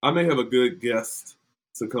 I may have a good guest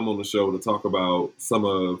to come on the show to talk about some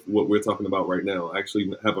of what we're talking about right now. I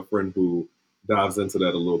actually have a friend who dives into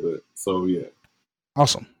that a little bit. So yeah.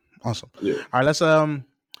 Awesome. Yeah. All right, let's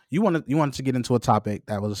you wanted to get into a topic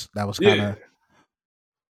that was kind of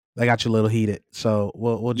they got you a little heated. So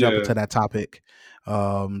we'll jump into that topic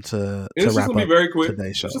to wrap up very quick.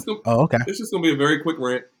 Today's show. Okay. It's just gonna be a very quick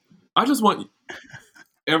rant. I just want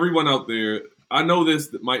everyone out there. I know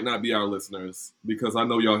this might not be our listeners because I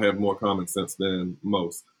know y'all have more common sense than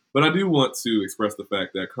most. But I do want to express the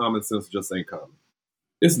fact that common sense just ain't common.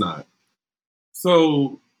 It's not.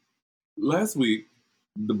 So last week,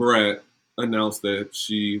 the brat announced that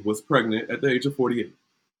she was pregnant at the age of 48.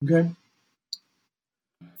 Okay,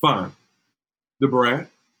 fine. The brat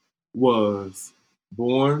was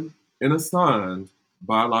born and assigned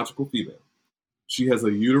biological female. She has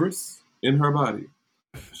a uterus in her body.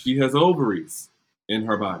 She has ovaries in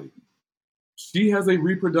her body. She has a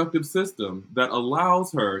reproductive system that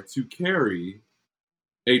allows her to carry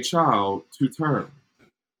a child to term.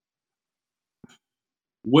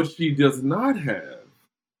 What she does not have,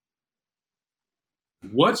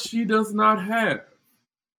 what she does not have,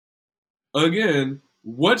 again,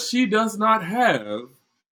 what she does not have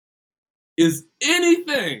is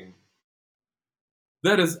anything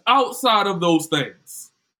that is outside of those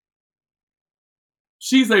things.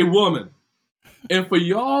 She's a woman. And for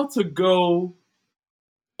y'all to go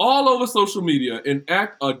all over social media and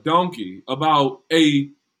act a donkey about a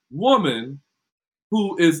woman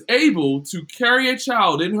who is able to carry a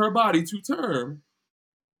child in her body to term,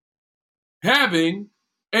 having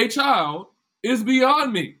a child is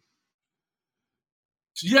beyond me.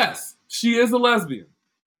 Yes, she is a lesbian.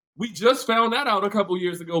 We just found that out a couple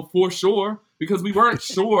years ago for sure, because we weren't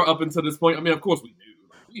sure up until this point. I mean, of course we knew.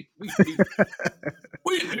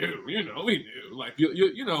 We knew, we knew. Like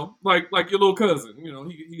you know, like your little cousin.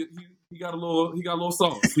 He got a little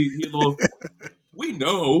sauce. He a little. We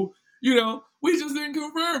know, we just didn't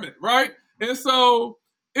confirm it, right? And so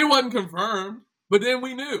it wasn't confirmed, but then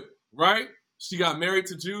we knew, right? She got married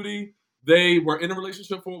to Judy. They were in a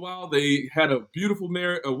relationship for a while. They had a beautiful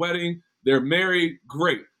wedding. They're married.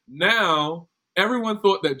 Great. Now, everyone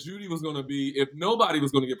thought that Judy was going to be, if nobody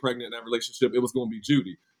was going to get pregnant in that relationship, it was going to be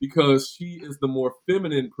Judy, because she is the more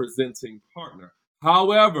feminine presenting partner.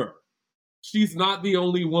 However, she's not the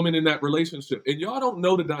only woman in that relationship. And y'all don't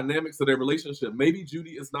know the dynamics of their relationship. Maybe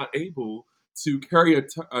Judy is not able to carry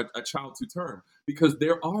a child to term, because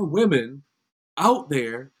there are women out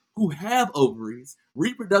there who have ovaries,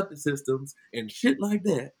 reproductive systems, and shit like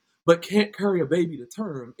that, but can't carry a baby to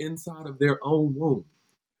term inside of their own womb.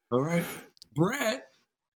 All right? Brat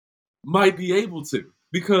might be able to,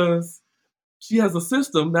 because she has a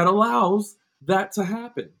system that allows that to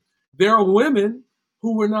happen. There are women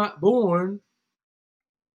who were not born,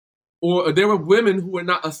 or there were women who were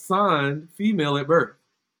not assigned female at birth.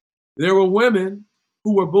 There were women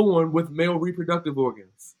who were born with male reproductive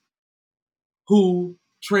organs, who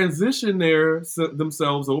transition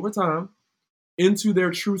themselves over time into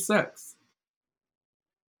their true sex.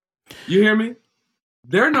 You hear me?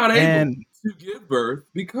 They're not able to give birth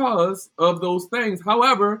because of those things.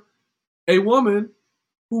 However, a woman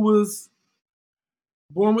who was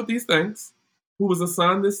born with these things, who was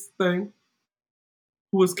assigned this thing,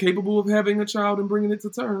 who was capable of having a child and bringing it to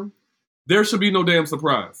term, there should be no damn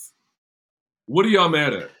surprise. What are y'all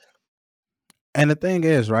mad at? And the thing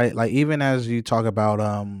is, right, like, even as you talk about,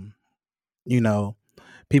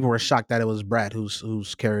 people were shocked that it was Brat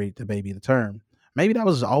who's carried the baby to term. Maybe that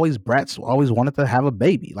was always Brat's always wanted to have a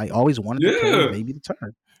baby, like always wanted to carry a baby to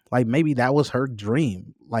term. Like maybe that was her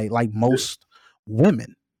dream, like most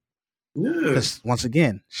women. Because once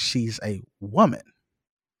again, she's a woman.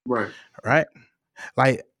 Right. Right?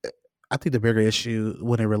 Like, I think the bigger issue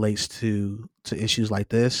when it relates to issues like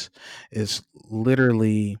this is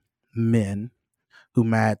literally men who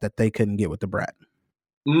mad that they couldn't get with the Brat.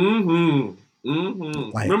 Mm-hmm.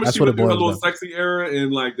 Mm-hmm. Like, remember that's she what went it through her boils little down. sexy era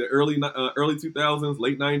in like the early 2000s,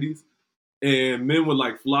 late 90s, and men were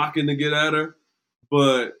like flocking to get at her,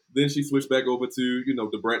 but then she switched back over to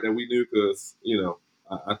the Brat that we knew, because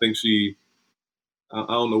I think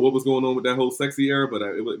I don't know what was going on with that whole sexy era, but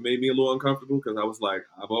it made me a little uncomfortable, because I was like,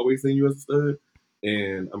 I've always seen you as a stud,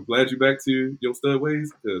 and I'm glad you're back to your stud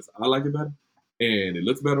ways, because I like it better and it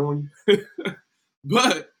looks better on you.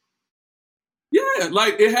 But yeah,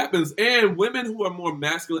 like, it happens. And women who are more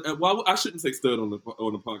masculine, well, I shouldn't say stud on the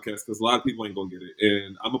podcast, because a lot of people ain't gonna get it.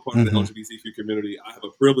 And I'm a part of the LGBTQ community. I have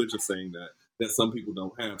a privilege of saying that some people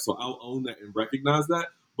don't have. So I'll own that and recognize that.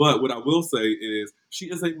 But what I will say is, she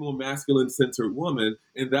is a more masculine-centered woman,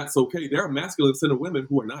 and that's okay. There are masculine-centered women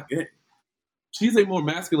who are not gay. She's a more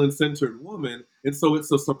masculine-centered woman, and so it's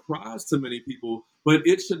a surprise to many people. But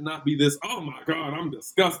it should not be this, oh my God, I'm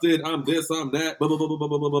disgusted, I'm this, I'm that, blah, blah, blah, blah,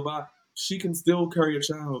 blah, blah, blah, blah. She can still carry a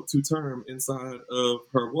child to term inside of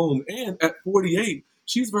her womb. And at 48,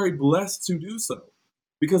 she's very blessed to do so,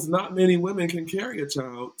 because not many women can carry a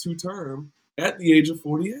child to term at the age of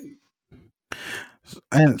 48.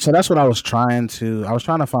 And so that's what I was trying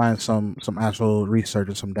to find some actual research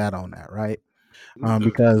and some data on that, right?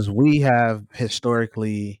 Because we have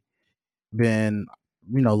historically been,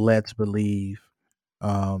 led to believe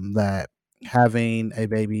that having a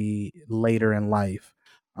baby later in life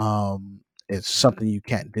is something you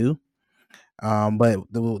can't do.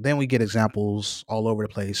 Then we get examples all over the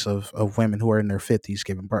place of women who are in their 50s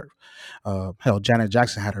giving birth. Hell, Janet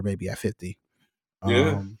Jackson had her baby at 50.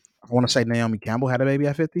 Yeah. I want to say Naomi Campbell had a baby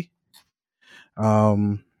at 50.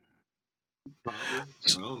 Um, Probably.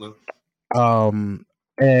 I don't know.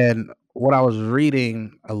 and what I was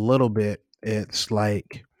reading a little bit, it's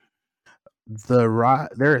like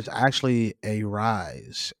there is actually a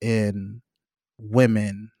rise in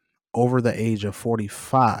women over the age of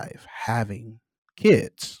 45 having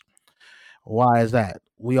kids. Why is that?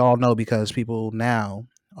 We all know because people now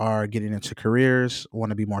are getting into careers,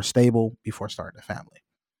 want to be more stable before starting a family.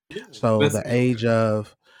 Yeah. So That's the age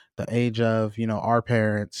of, our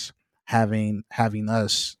parents having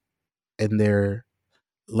us in their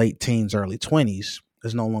late teens, early 20s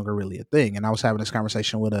is no longer really a thing. And I was having this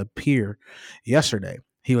conversation with a peer yesterday.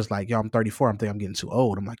 He was like, "Yo, I'm 34. I'm thinking I'm getting too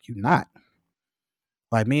old." I'm like, "You not."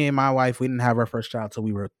 Like me and my wife, we didn't have our first child till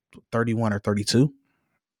we were 31 or 32,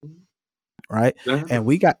 right? that, And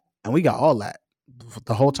we got all that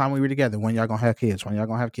the whole time we were together. When y'all gonna have kids? When y'all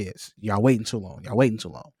gonna have kids? Y'all waiting too long. Y'all waiting too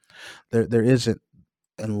long. There isn't,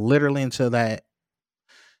 and literally until that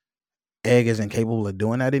egg isn't capable of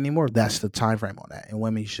doing that anymore, that's the time frame on that. And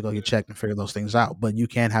women, you should go get checked and figure those things out. But you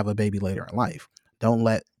can have a baby later in life. Don't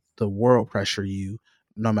let the world pressure you,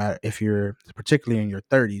 no matter if you're particularly in your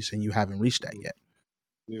 30s and you haven't reached that yet.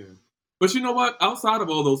 Yeah. But you know what? Outside of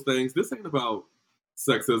all those things, this ain't about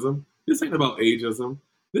sexism. This ain't about ageism.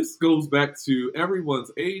 This goes back to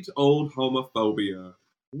everyone's age-old homophobia.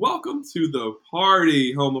 Welcome to the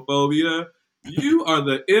party, homophobia. You are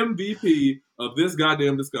the MVP of this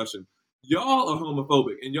goddamn discussion. Y'all are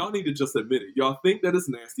homophobic, and y'all need to just admit it. Y'all think that it's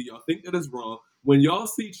nasty. Y'all think that it's wrong. When y'all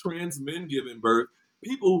see trans men giving birth,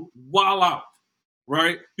 people wild out,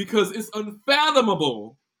 right? Because it's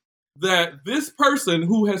unfathomable that this person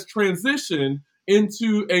who has transitioned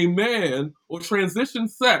into a man or transitioned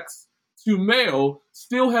sex to male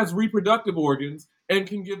still has reproductive organs and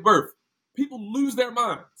can give birth. People lose their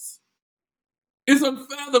minds. It's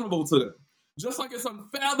unfathomable to them. Just like it's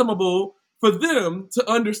unfathomable for them to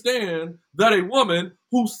understand that a woman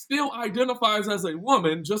who still identifies as a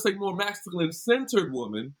woman, just a more masculine centered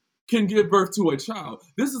woman, can give birth to a child.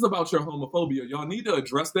 This is about your homophobia. Y'all need to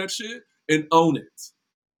address that shit and own it.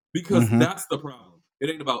 Because that's the problem. It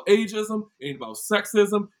ain't about ageism, it ain't about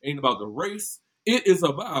sexism, it ain't about the race. It is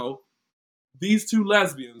about these two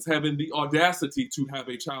lesbians having the audacity to have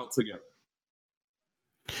a child together.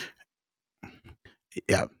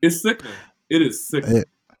 Yeah. It's sickening. It is sickening.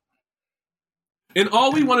 And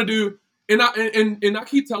all we want to do, and I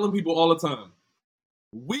keep telling people all the time,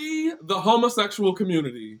 we, the homosexual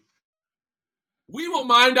community, we will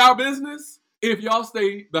mind our business if y'all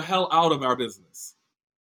stay the hell out of our business.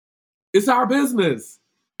 It's our business.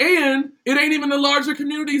 And it ain't even the larger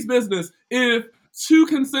community's business if two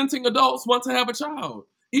consenting adults want to have a child.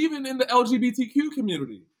 Even in the LGBTQ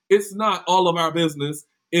community, it's not all of our business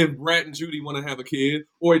if Brad and Judy want to have a kid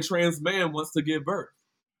or a trans man wants to give birth.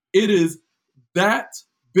 It is that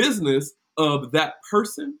business of that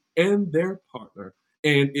person and their partner.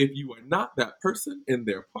 And if you are not that person and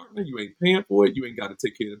their partner, you ain't paying for it. You ain't got to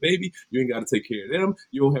take care of the baby. You ain't got to take care of them.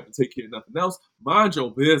 You don't have to take care of nothing else. Mind your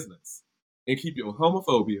business and keep your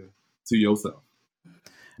homophobia to yourself.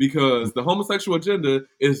 Because the homosexual agenda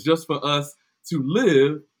is just for us to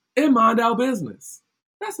live and mind our business.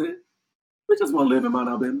 That's it. We just want to live and mind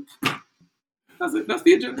our business. That's it. That's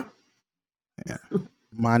the agenda. Yeah.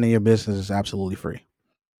 Minding your business is absolutely free.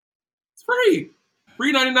 It's free.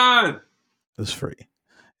 Free 99. It's free.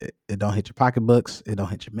 It don't hit your pocketbooks. It don't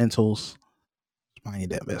hit your mentals. Just mind your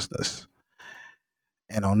damn business.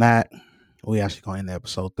 And on that, we actually going to end the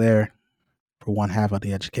episode there. For one half of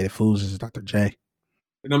the Educated Fools, this is Dr. J.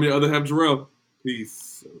 And I'm your other half, Jarrell.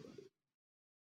 Peace.